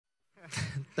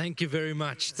Thank you very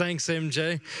much. Thanks,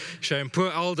 MJ. Showing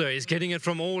poor Aldo is getting it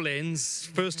from all ends.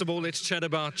 First of all, let's chat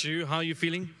about you. How are you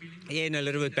feeling? Yeah, a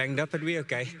little bit banged up, but we're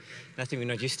okay. Nothing we're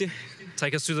not used to.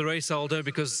 Take us through the race, Aldo,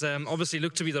 because obviously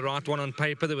looked to be the right one on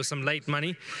paper. There was some late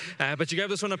money, but you gave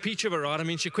this one a peach of a ride. I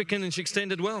mean, she quickened and she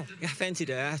extended well. Yeah, I fancied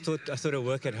her. I thought her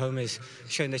work at home has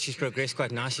shown that she's progressed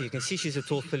quite nicely. You can see she's a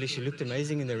tall filly. She looked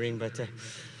amazing in the ring, but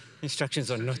instructions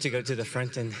are not to go to the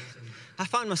front, and I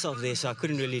found myself there, so I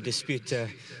couldn't really dispute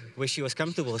where she was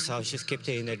comfortable, so I just kept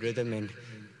her in that rhythm, and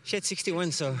she had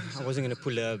 61, so I wasn't going to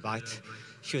pull her a bite.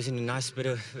 She was in a nice bit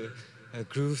of a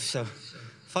groove, so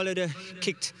followed her,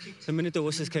 kicked. The minute the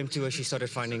horses came to her, she started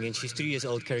finding in. She's 3 years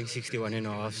old, carrying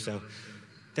 61.5, so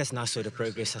that's nice sort of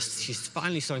progress. She's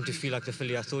finally starting to feel like the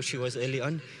filly I thought she was early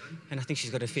on, and I think she's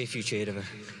got a fair future ahead of her.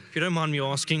 If you don't mind me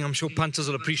asking, I'm sure punters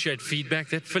will appreciate feedback.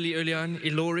 That filly early on,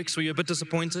 Elorix, were you a bit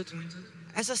disappointed?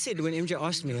 As I said, when MJ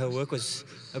asked me, her work was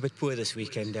a bit poor this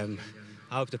week, and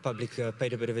I hope the public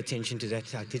paid a bit of attention to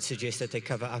that. I did suggest that they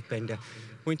cover up, and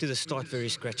went to the start very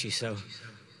scratchy, so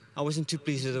I wasn't too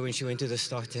pleased with her when she went to the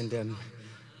start, and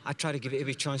I tried to give her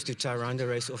every chance to try round the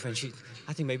race off, and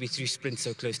I think maybe 3 sprints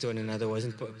so close to one another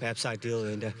wasn't perhaps ideal,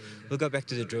 and we'll go back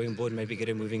to the drawing board, maybe get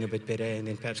her moving a bit better, and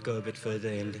then perhaps go a bit further,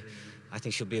 and I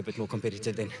think she'll be a bit more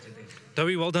competitive then.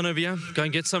 Dowie, well done over here. Go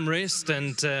and get some rest,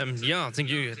 and yeah, I think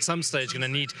you at some stage going to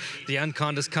need the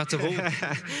unkindest cut of all.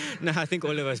 No, I think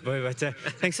all of us, boy, but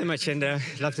thanks so much, and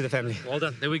love to the family. Well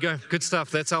done. There we go. Good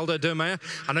stuff. That's Aldo Durbanville.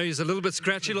 I know he's a little bit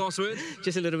scratchy, last word.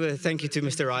 Just a little bit of thank you to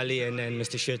Mr. Riley and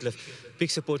Mr. Shirtliff.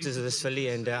 Big supporters of this filly,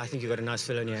 and I think you've got a nice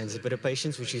filly on your hands. A bit of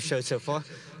patience, which you've showed so far.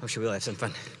 I'm sure we'll have some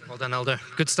fun. Well done, Aldo.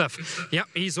 Good stuff. Yeah,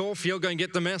 he's off. He'll go and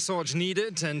get the massage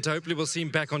needed, and hopefully we'll see him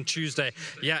back on Tuesday.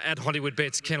 Yeah, at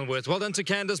Hollywoodbets Kenilworth. Well done to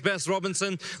Candace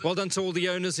Bass-Robinson. Well done to all the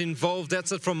owners involved.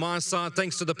 That's it from my side.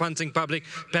 Thanks to the punting public.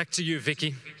 Back to you,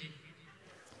 Vicky.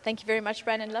 Thank you very much,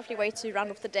 Brandon. Lovely way to round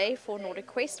off the day for Nordic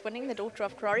Quest, winning the daughter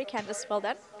of Karari. Candace, well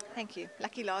done. Thank you.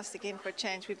 Lucky last again for a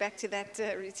change. We're back to that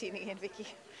routine again, Vicky.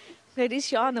 At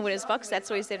least you are in the winner's box.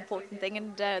 That's always the important thing.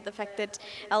 And the fact that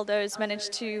Aldo's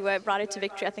managed to ride it to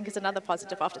victory, I think, is another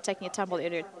positive after taking a tumble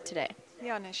earlier today.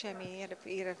 Yeah, no shame. He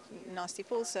had a nasty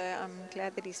fall, so I'm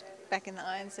glad that he's back in the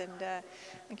irons, and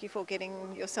thank you for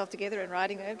getting yourself together and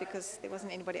riding her, because there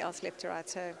wasn't anybody else left to ride,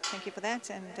 so thank you for that,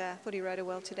 and I thought he rode her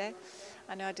well today.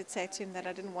 I know I did say to him that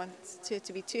I didn't want her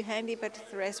to be too handy, but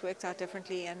the race worked out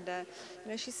differently, and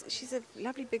you know, she's a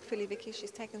lovely big filly, Vicky.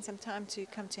 She's taken some time to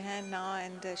come to hand now,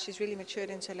 and she's really matured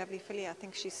into a lovely filly. I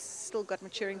think she's still got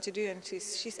maturing to do, and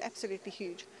she's absolutely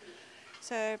huge.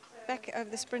 So back over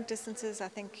the sprint distances, I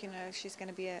think, you know, she's going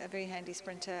to be a very handy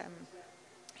sprinter.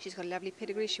 She's got a lovely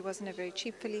pedigree. She wasn't a very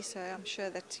cheap filly, so I'm sure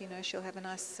that, you know, she'll have a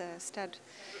nice stud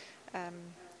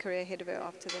career ahead of her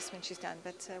after this when she's done.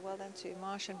 But well done to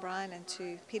Marsh and Brian and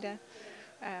to Peter.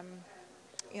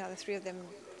 You know, the three of them,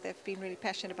 they've been really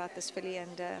passionate about this filly,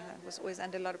 and was always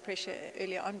under a lot of pressure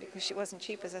earlier on because she wasn't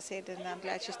cheap, as I said, and I'm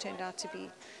glad she's turned out to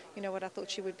be, you know, what I thought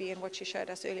she would be and what she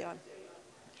showed us early on.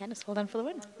 Candice, well done for the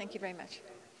win. Thank you very much.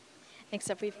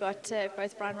 Next up, we've got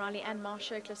both Brian Riley and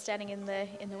Marsh Shirtliff standing in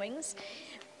the wings.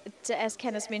 But, as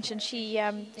Candice mentioned,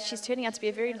 she's turning out to be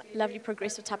a very lovely,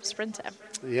 progressive type of sprinter.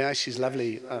 Yeah, she's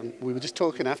lovely. We were just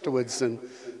talking afterwards, and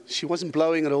she wasn't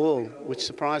blowing at all, which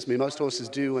surprised me. Most horses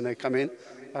do when they come in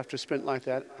after a sprint like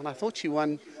that. And I thought she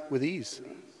won with ease.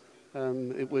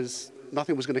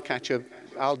 Nothing was going to catch her.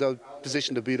 Aldo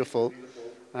positioned her beautiful,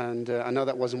 and I know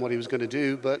that wasn't what he was going to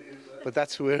do, but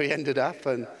that's where he ended up.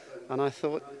 And I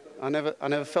thought, I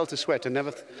never felt a sweat.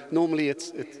 Normally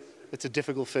it's a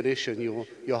difficult finish, and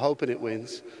you're hoping it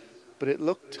wins, but it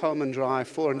looked home and dry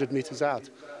 400 meters out.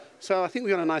 So I think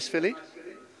we got a nice filly.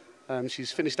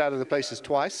 She's finished out of the places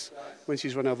twice when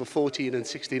she's run over 14 and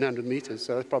 1600 meters,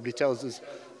 so that probably tells us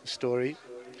the story.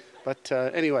 But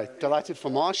anyway, delighted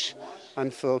for Marsh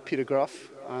and for Peter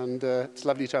Groff, and it's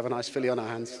lovely to have a nice filly on our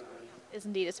hands. It is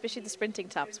indeed, especially the sprinting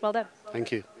types. Well done.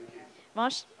 Thank you.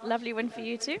 Marsh, lovely win for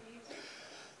you too.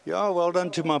 Yeah, well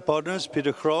done to my partners,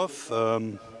 Peter Groff,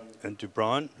 and to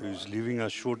Brian, who's leaving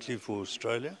us shortly for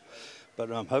Australia. But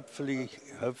hopefully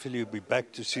he'll be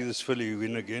back to see this filly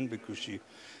win again, because she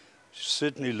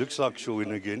certainly looks like she'll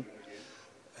win again.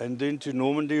 And then to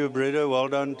Normandy Obredo, well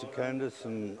done to Candice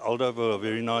and Aldo for a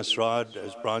very nice ride.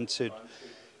 As Brian said,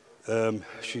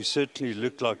 she certainly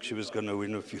looked like she was going to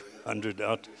win a few hundred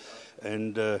out,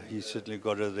 and he certainly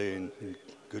got her there in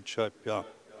good shape. Yeah,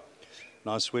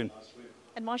 nice win.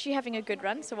 And Marsh, you're having a good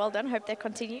run, so well done. Hope that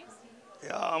continues.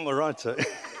 Yeah, I'm all right. So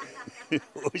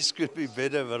always could be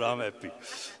better, but I'm happy.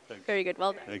 Thanks. Very good.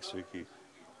 Well done. Thanks, Vicky.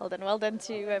 Well done. Well done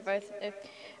to both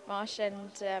Marsh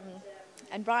and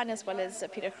and Brian, as well as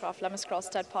Peter Croft, Lammerskral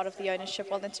stud, part of the ownership.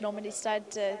 Well done to Normandy stud,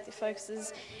 the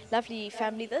folks' lovely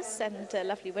family this, and a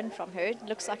lovely win from her.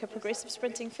 Looks like a progressive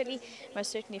sprinting filly,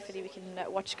 most certainly a filly we can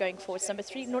watch going forward. Number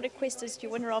 3, Nordic Quest, is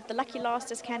your winner of the Lucky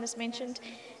Last, as Candice mentioned.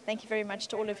 Thank you very much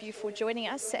to all of you for joining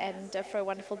us and for a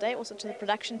wonderful day. Also to the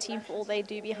production team for all they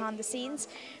do behind the scenes.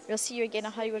 We'll see you again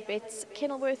at Hollywoodbets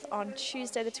Kenilworth on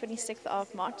Tuesday, the 26th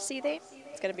of March. See you there.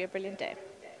 It's going to be a brilliant day.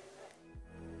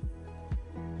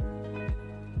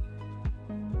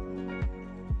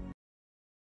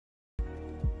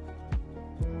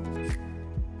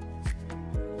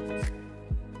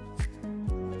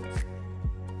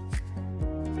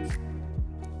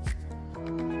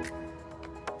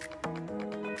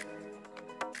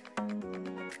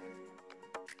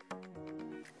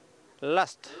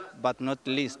 Last but not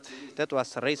least, that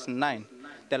was race 9,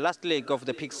 the last leg of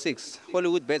the Pick 6,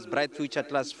 Hollywoodbets Bright Future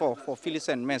Class 4 for fillies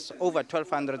and mares over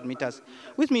 1,200 meters.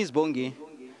 With me is Bongi.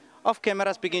 Off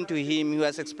camera, speaking to him, he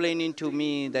was explaining to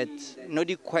me that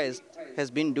NORDIC Quest has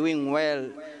been doing well.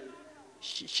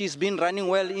 She's been running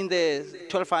well in the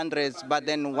 1200s, but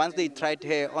then once they tried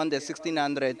her on the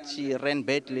 1600, she ran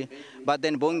badly. But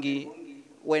then Bongi,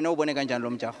 we know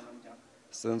Boneganjan.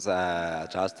 Since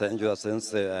just thank you,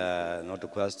 since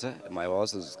NORDIC Quest, my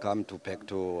horse has come to back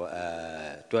to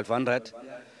 1200.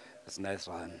 It's a nice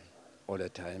run all the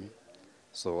time.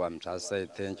 So I'm just saying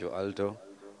thank you, Aldo.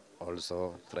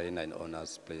 Also, 39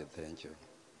 owners, please, thank you.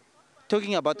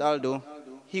 Talking about Aldo,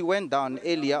 he went down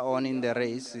earlier on in the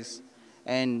races,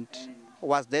 and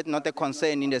was that not a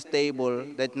concern in the stable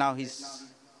that now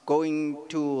he's going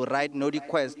to ride NORDIC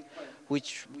Quest,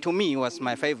 which to me was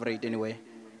my favorite anyway?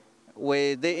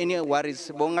 Were there any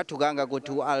worries? Bonga Tuganga go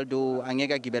to Aldo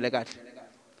Angega Gibelegat?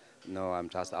 No, I'm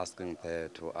just asking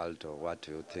to Aldo, what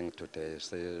do you think today?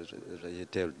 So he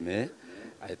told me,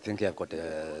 I think I've got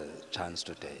a chance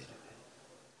today.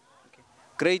 Okay.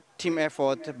 Great team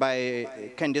effort by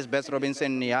Candice Best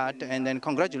Robinson Yard, and then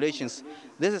congratulations.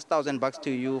 This is $1,000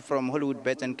 to you from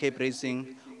Hollywoodbets and Cape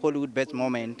Racing, Hollywoodbets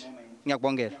Moment.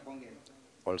 Nyakbongel.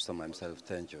 Also myself,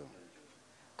 thank you.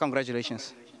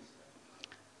 Congratulations.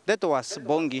 That was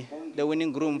Bongi, the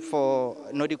winning groom for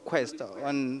NORDIC Quest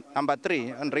on number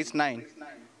 3 on race 9.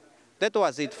 That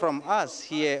was it from us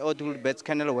here at Hollywoodbets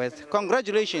Kenilworth.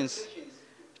 Congratulations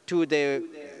to the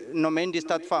Normandy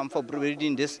Stud Farm for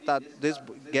breeding this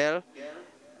girl.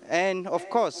 And of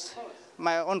course,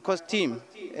 my on-course team,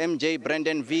 MJ,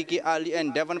 Brandon, Vicky, Ali,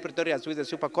 and Devon Pretorius with the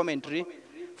super commentary.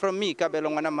 From me, Kabelo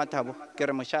Ngwana Matabo,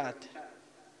 Keremushat.